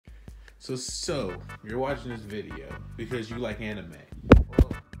So you're watching this video because you like anime.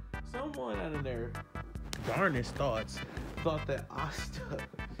 Well, someone out of their darnest thoughts thought that Asta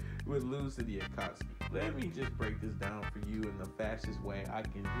would lose to the Akatsuki. Let me just break this down for you in the fastest way I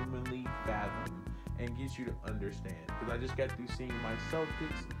can humanly fathom and get you to understand. Because I just got through seeing my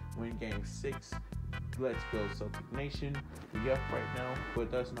Celtics win Game 6. Let's go Celtic Nation. We up right now,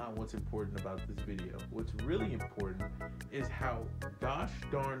 but that's not what's important about this video. What's really important is how gosh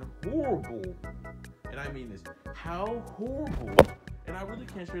darn horrible, and I mean this, how horrible, and I really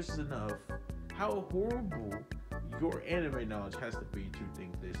can't stress this enough, how horrible your anime knowledge has to be to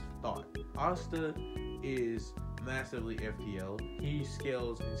think this thought. Asta is massively FTL. He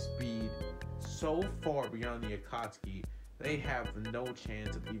scales in speed so far beyond the Akatsuki, they have no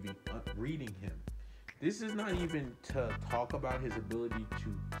chance of even reading him. This is not even to talk about his ability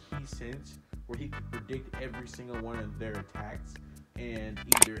to key sense, where he can predict every single one of their attacks and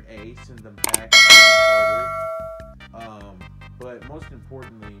either A, send them back even harder. But most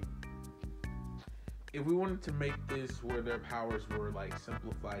importantly, if we wanted to make this where their powers were like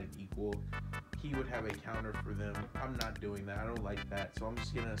simplified and equal, he would have a counter for them. I'm not doing that. I don't like that. So I'm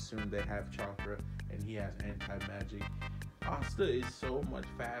just gonna assume they have chakra and he has anti-magic. Asta is so much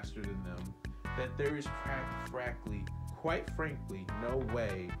faster than them that there is quite frankly, no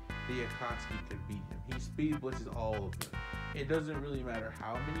way the Akatsuki could beat him. He speed blitzes all of them. It doesn't really matter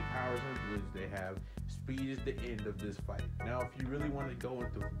how many powers and abilities they have. Speed is the end of this fight. Now, if you really want to go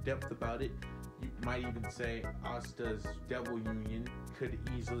into depth about it, you might even say Asta's Devil Union could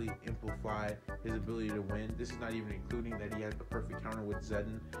easily amplify his ability to win. This is not even including that he has the perfect counter with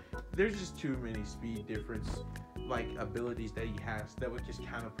Zedden. There's just too many speed difference abilities that he has that would just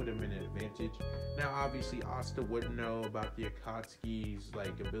kind of put him in an advantage. Now, obviously, Asta wouldn't know about the Akatsuki's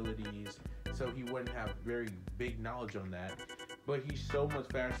abilities, so he wouldn't have very big knowledge on that. But he's so much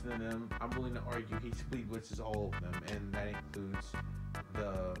faster than them. I'm willing to argue he speed blitzes all of them, and that includes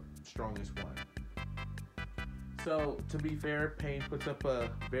the strongest one. So, to be fair, Pain puts up a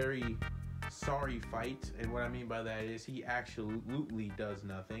very sorry fight, and what I mean by that is he absolutely does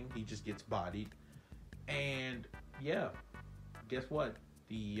nothing. He just gets bodied. And yeah, guess what?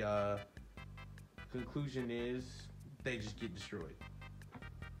 The conclusion is they just get destroyed.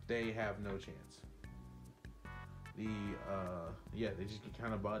 They have no chance. They just get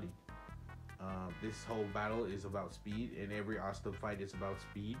kind of bodied. This whole battle is about speed, and every Asta fight is about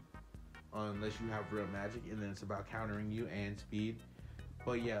speed, unless you have real magic, and then it's about countering you and speed.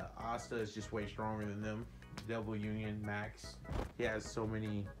 But yeah, Asta is just way stronger than them. Devil Union Max, he has so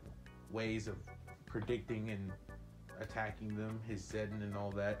many ways of predicting and attacking them, his Zedden and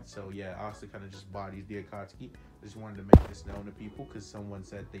all that. So yeah, Asta kind of just bodies the Akatsuki. I just wanted to make this known to people because someone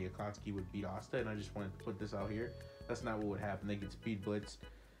said the Akatsuki would beat Asta, and I just wanted to put this out here. That's not what would happen. They get speed blitzed,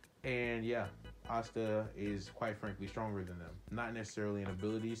 and yeah, Asta is quite frankly stronger than them. Not necessarily in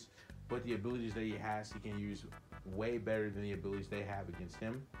abilities, but the abilities that he has, he can use way better than the abilities they have against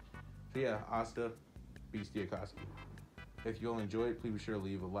him. So yeah, Asta beats the Akatsuki. If you all enjoyed, please be sure to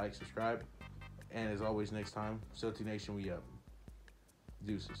leave a like, subscribe. And as always, next time, Celtic Nation, we up.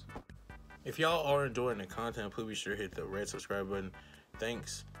 Deuces. If y'all are enjoying the content, please be sure to hit the red subscribe button.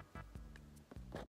 Thanks.